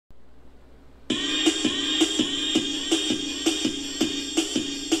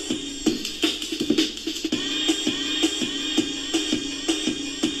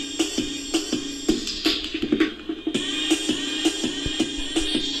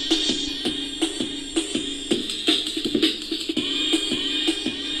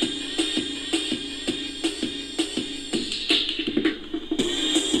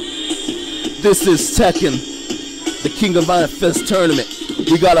This is Tekken, the King of Iron Fist tournament.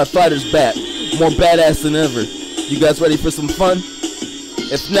 We got our fighters back, more badass than ever. You guys ready for some fun?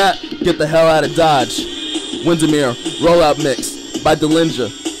 If not, get the hell out of Dodge. Windermere Roll Out mix by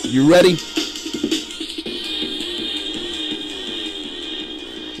DILLINJA. You ready?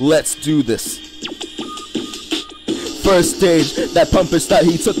 Let's do this. First stage, that pumpers thought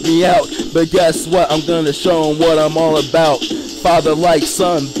he took me out, but guess what? I'm gonna show him what I'm all about. Father like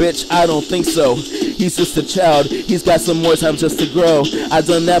son, bitch, I don't think so. He's just a child, he's got some more time just to grow. I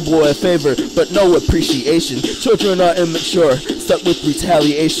done that boy a favor, but no appreciation. Children are immature, stuck with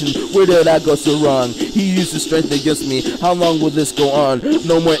retaliation. Where did I go so wrong? He used his strength against me. How long will this go on?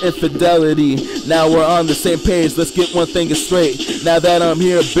 No more infidelity. Now we're on the same page, let's get one thing straight. Now that I'm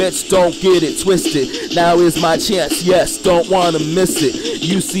here, bitch, don't get it twisted. Now is my chance, yes, don't wanna miss it.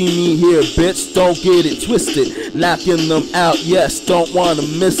 You see me here, bitch, don't get it twisted. Knocking them out, yes, don't wanna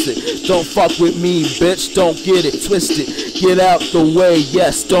miss it. Don't fuck with me, bitch, don't get it twisted. Get out the way,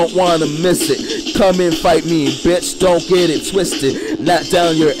 yes, don't wanna miss it. Come and fight me, bitch, don't get it twisted. Knock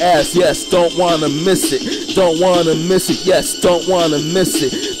down your ass, yes, don't wanna miss it. Don't wanna miss it, yes, don't wanna miss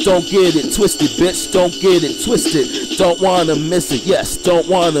it. Don't get it twisted, bitch, don't get it twisted. Don't wanna miss it, yes, don't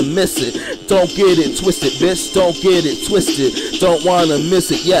wanna miss it. Don't get it twisted, bitch, don't get it twisted. Don't wanna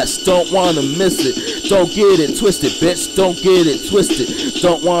miss it, yes, don't wanna miss it. Don't get it twisted, bitch, don't get it twisted.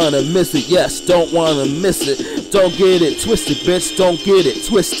 Don't wanna miss it, yes, don't wanna miss it. Don't get it twisted, bitch, don't get it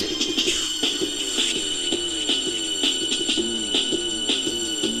twisted.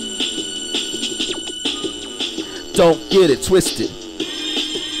 Don't get it twisted.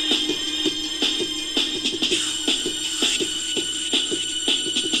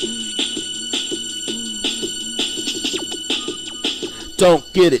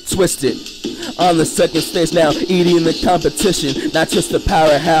 Don't get it twisted. On the second stage now, eating the competition, not just a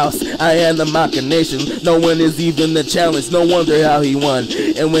powerhouse, I am the machination. No one is even the challenge, no wonder how he won.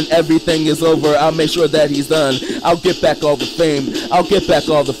 And when everything is over, I'll make sure that he's done. I'll get back all the fame, I'll get back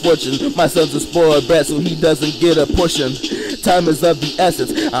all the fortune. My son's a spoiled brat, so he doesn't get a portion. Time is of the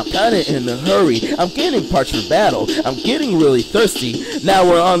essence, I'm kinda in a hurry. I'm getting parched for battle, I'm getting really thirsty. Now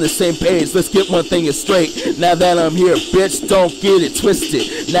we're on the same page, let's get one thing straight. Now that I'm here, bitch, don't get it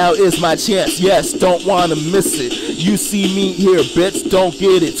twisted. Now is my chance, yes, don't wanna miss it. You see me here, bitch, don't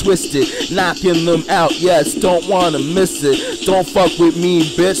get it twisted. Knocking them out, yes, don't wanna miss it. Don't fuck with me,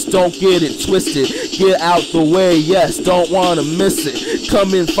 bitch, don't get it twisted. Get out the way, yes, don't wanna miss it.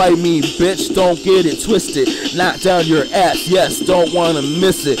 Come and fight me, bitch, don't get it twisted. Knock down your ass, yes, don't wanna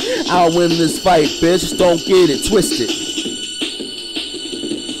miss it. I'll win this fight, bitch, don't get it twisted.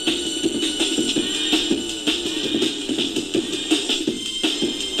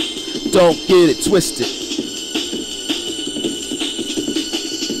 Don't get it twisted.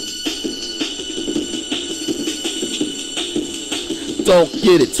 Don't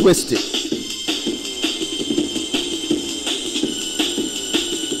get it twisted.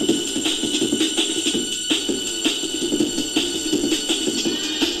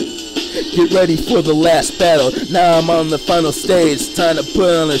 Get ready for the last battle. Now I'm on the final stage, time to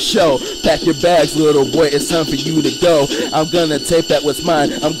put on a show. Pack your bags, little boy, it's time for you to go. I'm gonna take back what's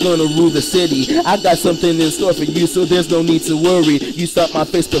mine, I'm gonna rule the city. I got something in store for you, so there's no need to worry. You stopped my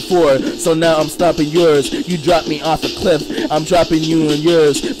face before, so now I'm stopping yours. You dropped me off a cliff, I'm dropping you and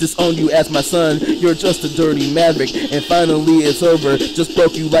yours. Disown you as my son, you're just a dirty maverick. And finally it's over, just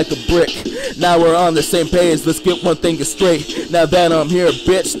broke you like a brick. Now we're on the same page, let's get one thing straight. Now that I'm here,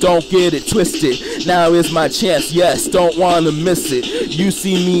 bitch, don't get it twisted. Now is my chance, yes, don't wanna miss it. You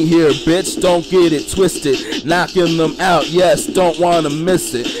see me here, bitch, don't get it twisted. Knocking them out, yes, don't wanna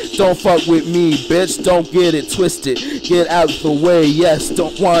miss it. Don't fuck with me, bitch, don't get it twisted. Get out the way, yes,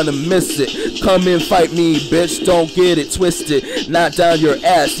 don't wanna miss it. Come and fight me, bitch, don't get it twisted. Knock down your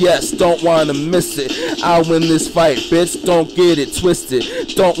ass, yes, don't wanna miss it. I'll win this fight, bitch, don't get it twisted.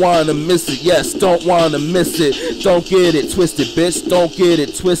 Don't wanna miss it, yes, don't wanna miss it. Don't get it twisted, bitch, don't get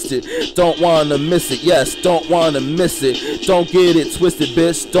it twisted. Don't wanna miss it, yes, don't wanna miss it. Don't get it twisted,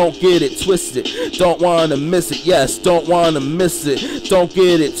 bitch, don't get it twisted. Don't wanna miss it, yes, don't wanna miss it. Don't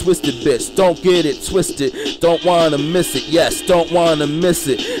get it twisted, bitch, don't get it twisted. Don't wanna miss it, yes, don't wanna miss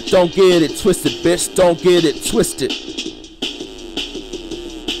it. Don't get it twisted, bitch, don't get it twisted.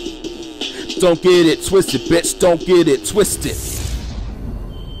 Don't get it twisted, bitch, don't get it twisted.